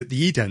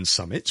the Yidan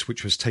Summit,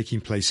 which was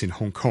taking place in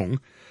Hong Kong,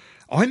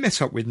 I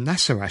met up with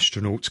NASA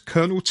astronaut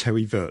Colonel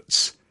Terry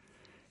Virts.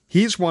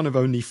 He is one of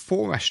only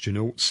 4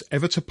 astronauts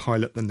ever to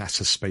pilot the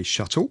NASA Space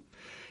Shuttle.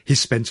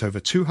 He's spent over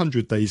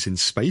 200 days in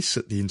space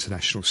at the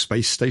International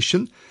Space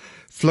Station,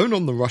 flown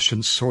on the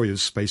Russian Soyuz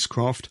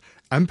spacecraft,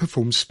 and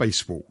performed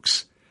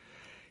spacewalks.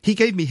 He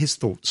gave me his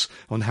thoughts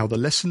on how the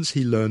lessons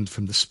he learned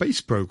from the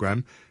space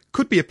program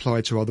could be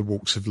applied to other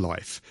walks of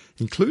life,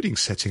 including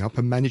setting up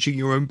and managing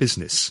your own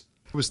business.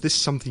 Was this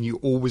something you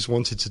always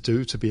wanted to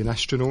do, to be an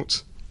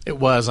astronaut? It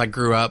was. I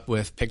grew up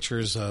with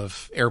pictures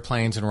of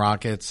airplanes and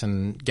rockets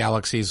and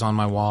galaxies on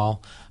my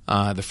wall.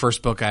 The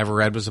first book I ever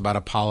read was about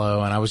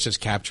Apollo, and I was just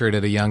captured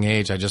at a young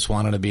age. I just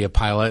wanted to be a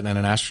pilot and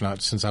an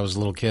astronaut since I was a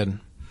little kid.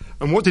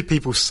 And what did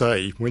people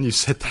say when you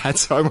said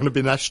that, I want to be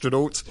an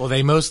astronaut? Well,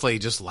 they mostly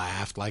just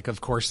laughed. Like, of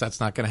course, that's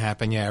not going to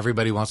happen. Yeah,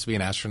 everybody wants to be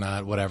an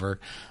astronaut,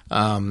 whatever.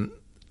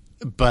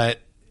 But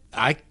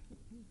I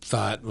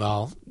thought,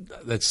 well,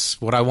 that's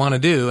what I want to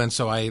do. And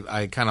so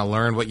I kind of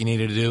learned what you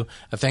needed to do.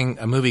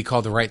 A movie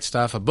called The Right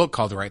Stuff, a book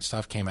called The Right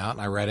Stuff came out,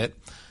 and I read it.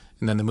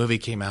 And then the movie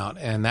came out,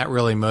 and that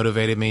really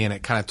motivated me, and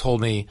it kind of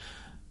told me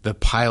the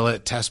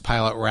test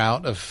pilot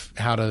route of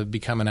how to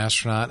become an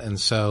astronaut. And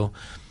so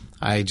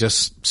I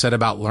just set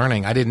about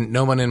learning.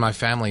 No one in my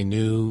family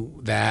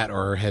knew that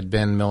or had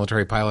been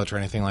military pilots or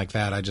anything like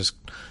that. I just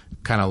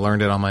kind of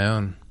learned it on my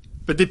own.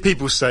 But did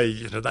people say,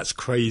 that's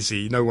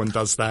crazy, no one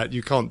does that,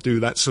 you can't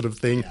do that sort of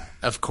thing?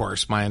 Of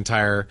course, my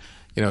entire,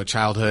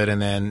 childhood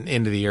and then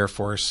into the Air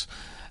Force.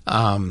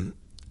 That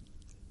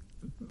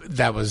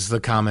was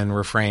the common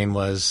refrain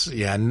was,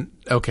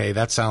 okay,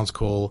 that sounds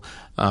cool.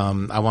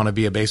 I want to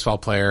be a baseball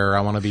player.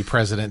 I want to be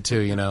president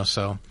too,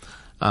 so,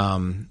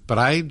 but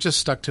I just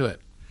stuck to it.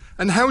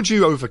 And how do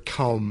you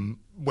overcome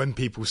when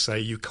people say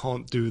you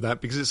can't do that?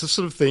 Because it's the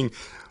sort of thing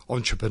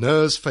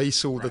entrepreneurs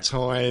face all the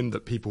time,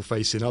 that people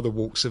face in other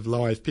walks of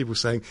life, people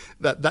saying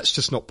that's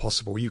just not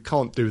possible. You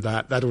can't do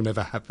that. That'll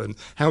never happen.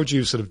 How do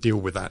you sort of deal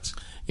with that?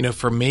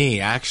 For me,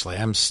 actually,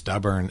 I'm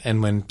stubborn.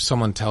 And when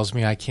someone tells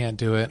me I can't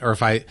do it, or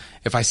if I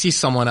see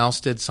someone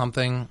else did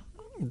something,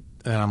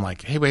 then I'm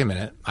like, hey, wait a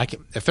minute.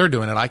 If they're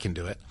doing it, I can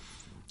do it.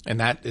 And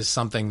that is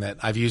something that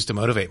I've used to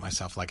motivate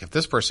myself. Like, if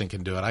this person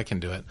can do it, I can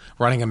do it.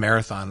 Running a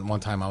marathon,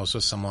 one time I was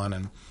with someone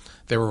and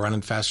they were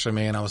running faster than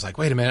me, and I was like,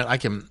 wait a minute,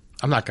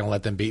 I'm not going to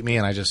let them beat me,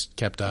 and I just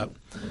kept up.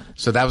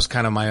 So that was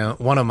kind of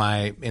one of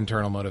my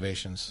internal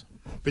motivations.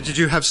 But did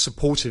you have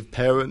supportive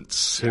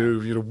parents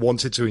who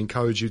wanted to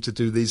encourage you to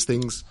do these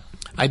things?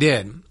 I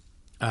did.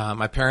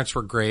 My parents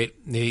were great.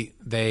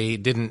 They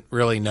didn't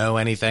really know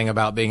anything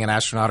about being an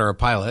astronaut or a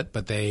pilot,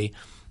 but they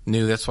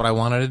knew that's what I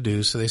wanted to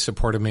do, so they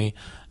supported me.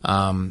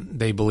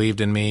 They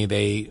believed in me.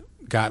 They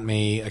got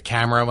me a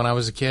camera when I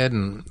was a kid,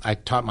 and I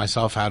taught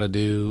myself how to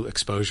do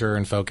exposure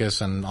and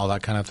focus and all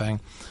that kind of thing.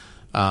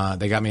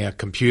 They got me a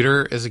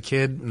computer as a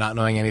kid, not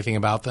knowing anything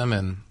about them,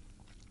 and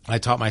I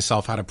taught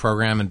myself how to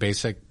program in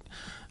BASIC.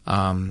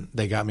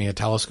 They got me a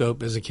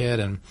telescope as a kid,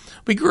 and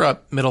we grew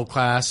up middle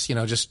class,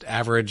 just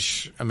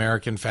average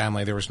American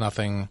family. There was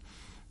nothing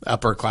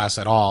upper class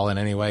at all in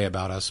any way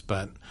about us,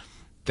 but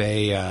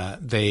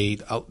they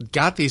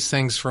got these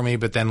things for me,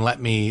 but then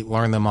let me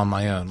learn them on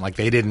my own. Like,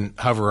 they didn't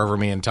hover over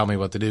me and tell me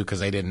what to do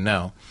because they didn't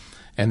know.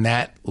 And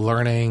that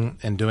learning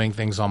and doing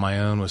things on my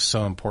own was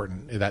so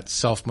important. That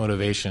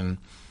self-motivation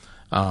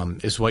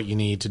is what you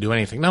need to do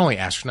anything. Not only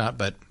astronaut,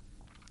 but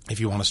if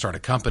you want to start a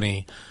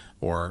company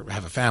or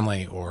have a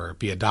family or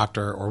be a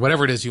doctor or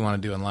whatever it is you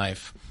want to do in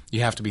life,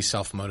 you have to be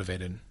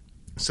self-motivated.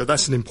 So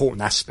that's an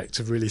important aspect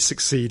of really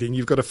succeeding.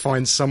 You've got to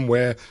find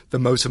somewhere the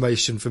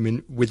motivation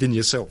from within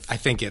yourself. I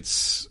think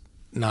it's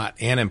not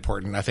an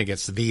important. I think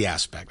it's the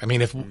aspect. I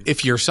mean,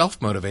 if you're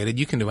self-motivated,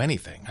 you can do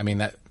anything. I mean,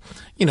 that,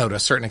 to a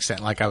certain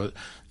extent, like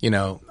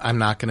I'm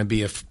not going to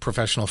be a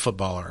professional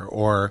footballer,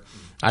 or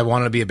I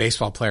wanted to be a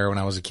baseball player when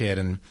I was a kid.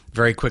 And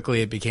very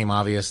quickly it became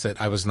obvious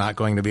that I was not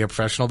going to be a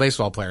professional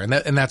baseball player.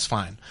 And that's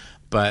fine.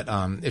 But,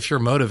 if you're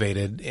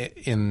motivated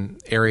in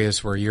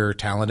areas where you're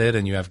talented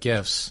and you have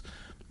gifts,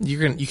 you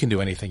can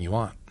do anything you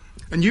want.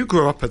 And you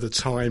grew up at a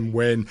time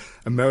when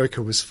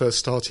America was first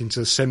starting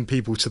to send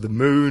people to the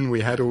moon. We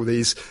had all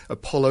these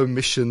Apollo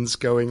missions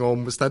going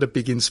on. Was that a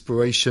big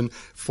inspiration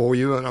for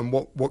you? And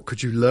what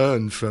could you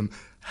learn from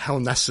how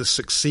NASA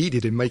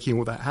succeeded in making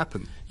all that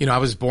happen? I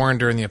was born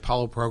during the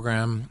Apollo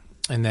program.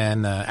 And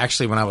then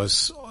actually when I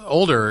was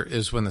older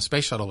is when the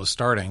space shuttle was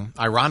starting.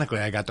 Ironically,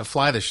 I got to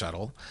fly the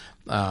shuttle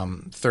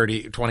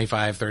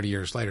 30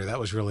 years later. That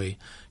was really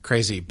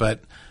crazy.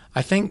 But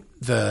I think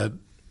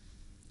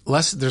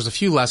there's a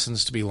few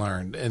lessons to be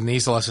learned, and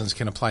these lessons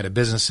can apply to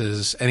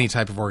businesses, any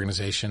type of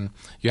organization.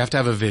 You have to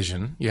have a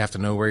vision. You have to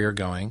know where you're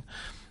going.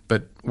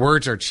 But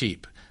words are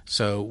cheap.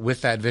 So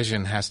with that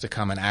vision has to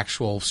come an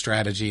actual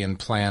strategy and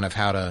plan of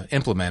how to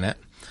implement it.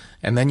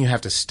 And then you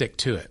have to stick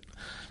to it.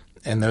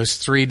 And those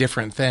 3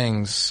 different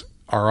things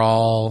are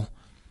all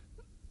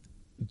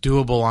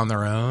doable on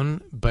their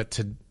own, but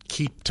to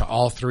keep to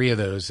all 3 of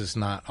those is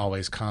not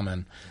always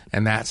common.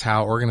 And that's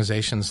how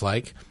organizations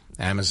like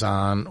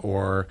Amazon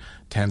or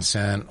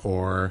Tencent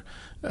or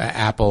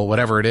Apple,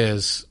 whatever it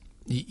is,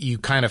 you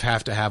kind of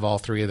have to have all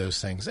three of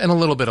those things and a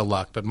little bit of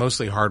luck, but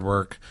mostly hard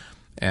work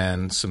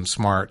and some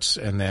smarts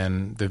and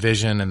then the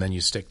vision, and then you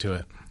stick to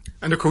it.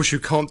 And of course, you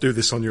can't do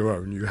this on your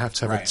own. You have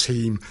to have a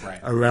team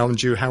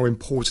around you. How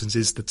important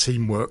is the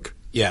teamwork?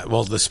 Yeah,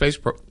 well, the space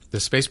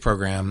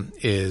program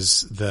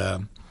is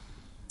the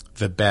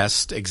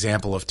best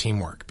example of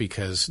teamwork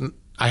because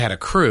I had a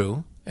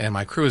crew, and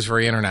my crew is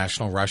very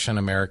international, Russian,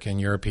 American,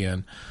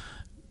 European.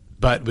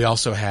 But we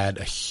also had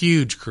a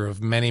huge crew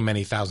of many,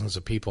 many thousands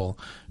of people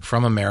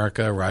from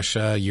America,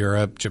 Russia,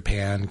 Europe,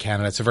 Japan,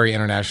 Canada. It's a very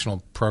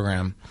international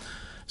program.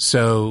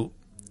 So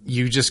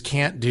you just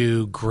can't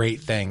do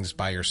great things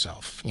by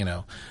yourself,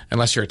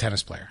 unless you're a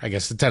tennis player. I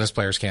guess the tennis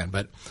players can.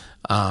 But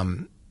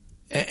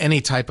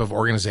any type of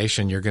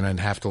organization, you're going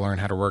to have to learn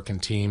how to work in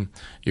team.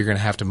 You're going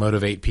to have to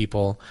motivate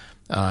people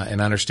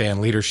and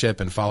understand leadership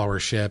and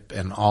followership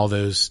and all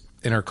those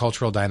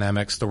intercultural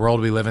dynamics. The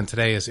world we live in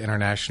today is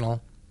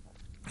international.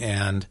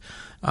 And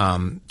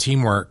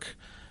teamwork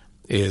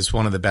is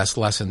one of the best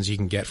lessons you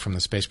can get from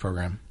the space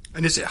program.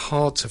 And is it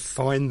hard to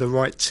find the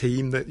right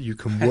team that you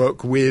can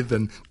work with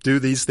and do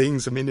these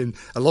things? I mean, in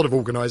a lot of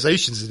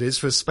organizations it is.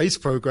 For a space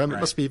program, it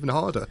must be even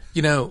harder.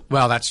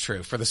 Well, that's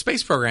true. For the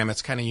space program,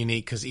 it's kind of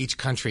unique because each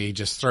country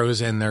just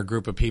throws in their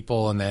group of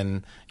people, and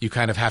then you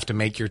kind of have to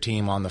make your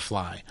team on the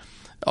fly.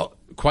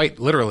 Quite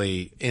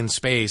literally, in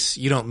space,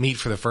 you don't meet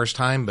for the first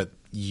time, but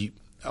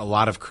a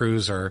lot of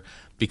crews are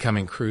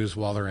becoming crews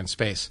while they're in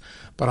space.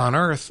 But on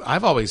Earth,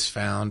 I've always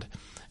found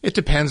it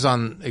depends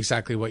on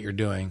exactly what you're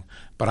doing,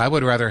 but I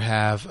would rather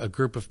have a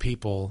group of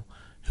people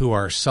who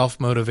are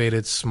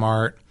self-motivated,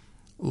 smart,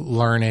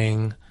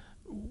 learning,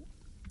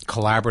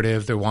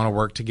 collaborative, they want to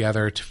work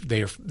together,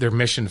 they're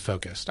mission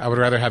focused. I would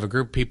rather have a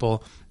group of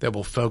people that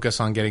will focus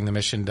on getting the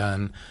mission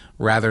done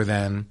rather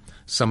than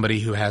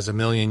somebody who has a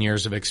million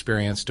years of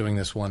experience doing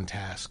this one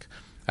task.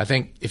 I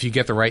think if you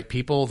get the right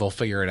people, they'll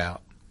figure it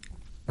out.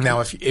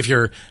 Now, if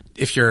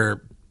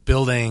you're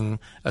building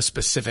a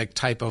specific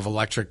type of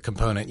electric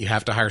component, you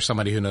have to hire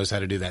somebody who knows how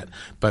to do that.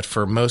 But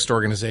for most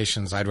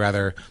organizations, I'd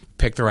rather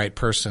pick the right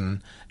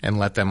person and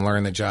let them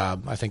learn the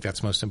job. I think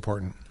that's most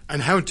important.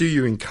 And how do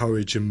you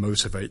encourage and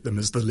motivate them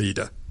as the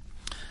leader?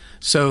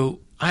 So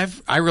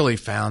I really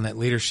found that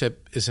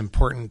leadership is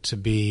important to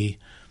be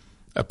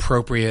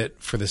appropriate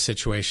for the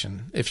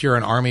situation. If you're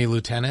an Army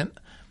lieutenant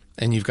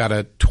and you've got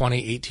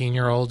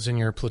 18-year-olds in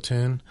your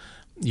platoon,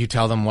 you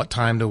tell them what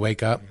time to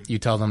wake up. You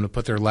tell them to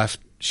put their left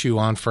shoe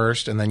on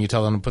first, and then you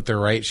tell them to put their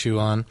right shoe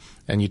on,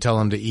 and you tell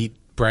them to eat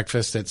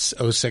breakfast at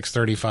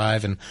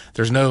 06:35, and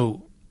there's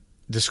no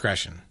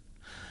discretion.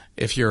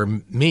 If you're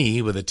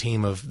me with a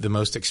team of the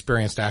most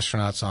experienced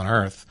astronauts on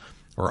Earth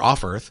or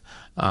off Earth,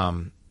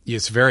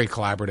 it's very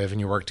collaborative and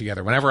you work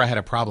together. Whenever I had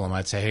a problem,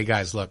 I'd say, hey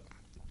guys, look,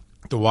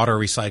 the water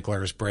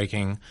recycler is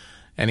breaking.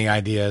 Any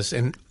ideas?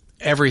 And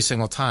every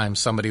single time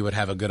somebody would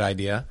have a good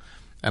idea,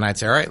 and I'd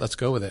say, all right, let's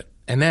go with it.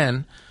 And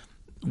then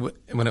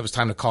when it was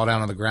time to call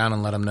down on the ground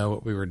and let them know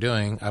what we were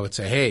doing, I would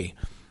say, hey,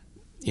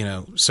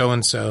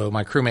 so-and-so,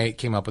 my crewmate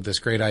came up with this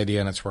great idea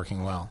and it's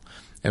working well.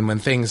 And when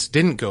things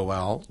didn't go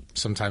well,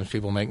 sometimes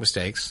people make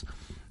mistakes,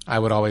 I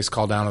would always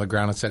call down on the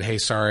ground and said, hey,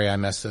 sorry, I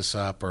messed this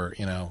up, or,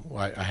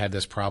 I had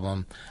this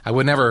problem. I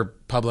would never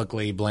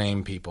publicly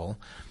blame people,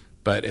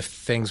 but if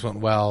things went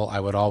well, I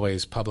would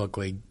always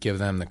publicly give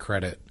them the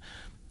credit.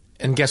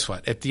 And guess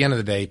what? At the end of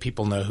the day,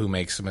 people know who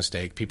makes a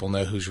mistake. People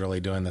know who's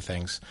really doing the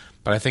things.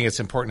 But I think it's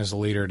important as a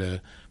leader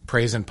to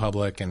praise in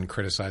public and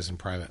criticize in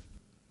private.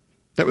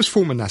 That was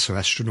former NASA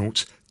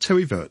astronaut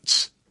Terry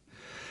Virts.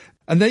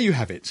 And there you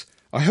have it.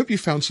 I hope you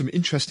found some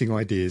interesting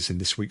ideas in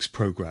this week's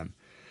programme.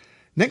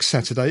 Next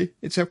Saturday,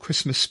 it's our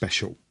Christmas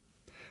special.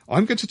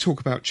 I'm going to talk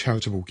about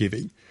charitable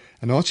giving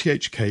and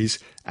RTHK's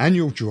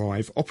annual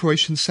drive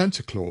Operation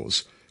Santa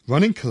Claus,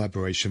 run in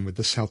collaboration with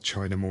the South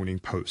China Morning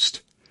Post.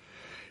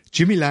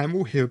 Jimmy Lamb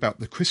will hear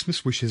about the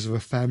Christmas wishes of a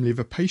family of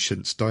a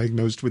patient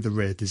diagnosed with a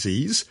rare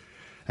disease,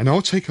 and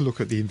I'll take a look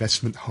at the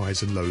investment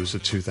highs and lows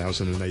of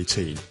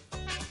 2018.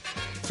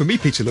 From me,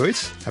 Peter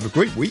Lewis, have a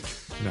great week,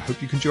 and I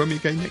hope you can join me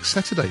again next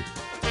Saturday.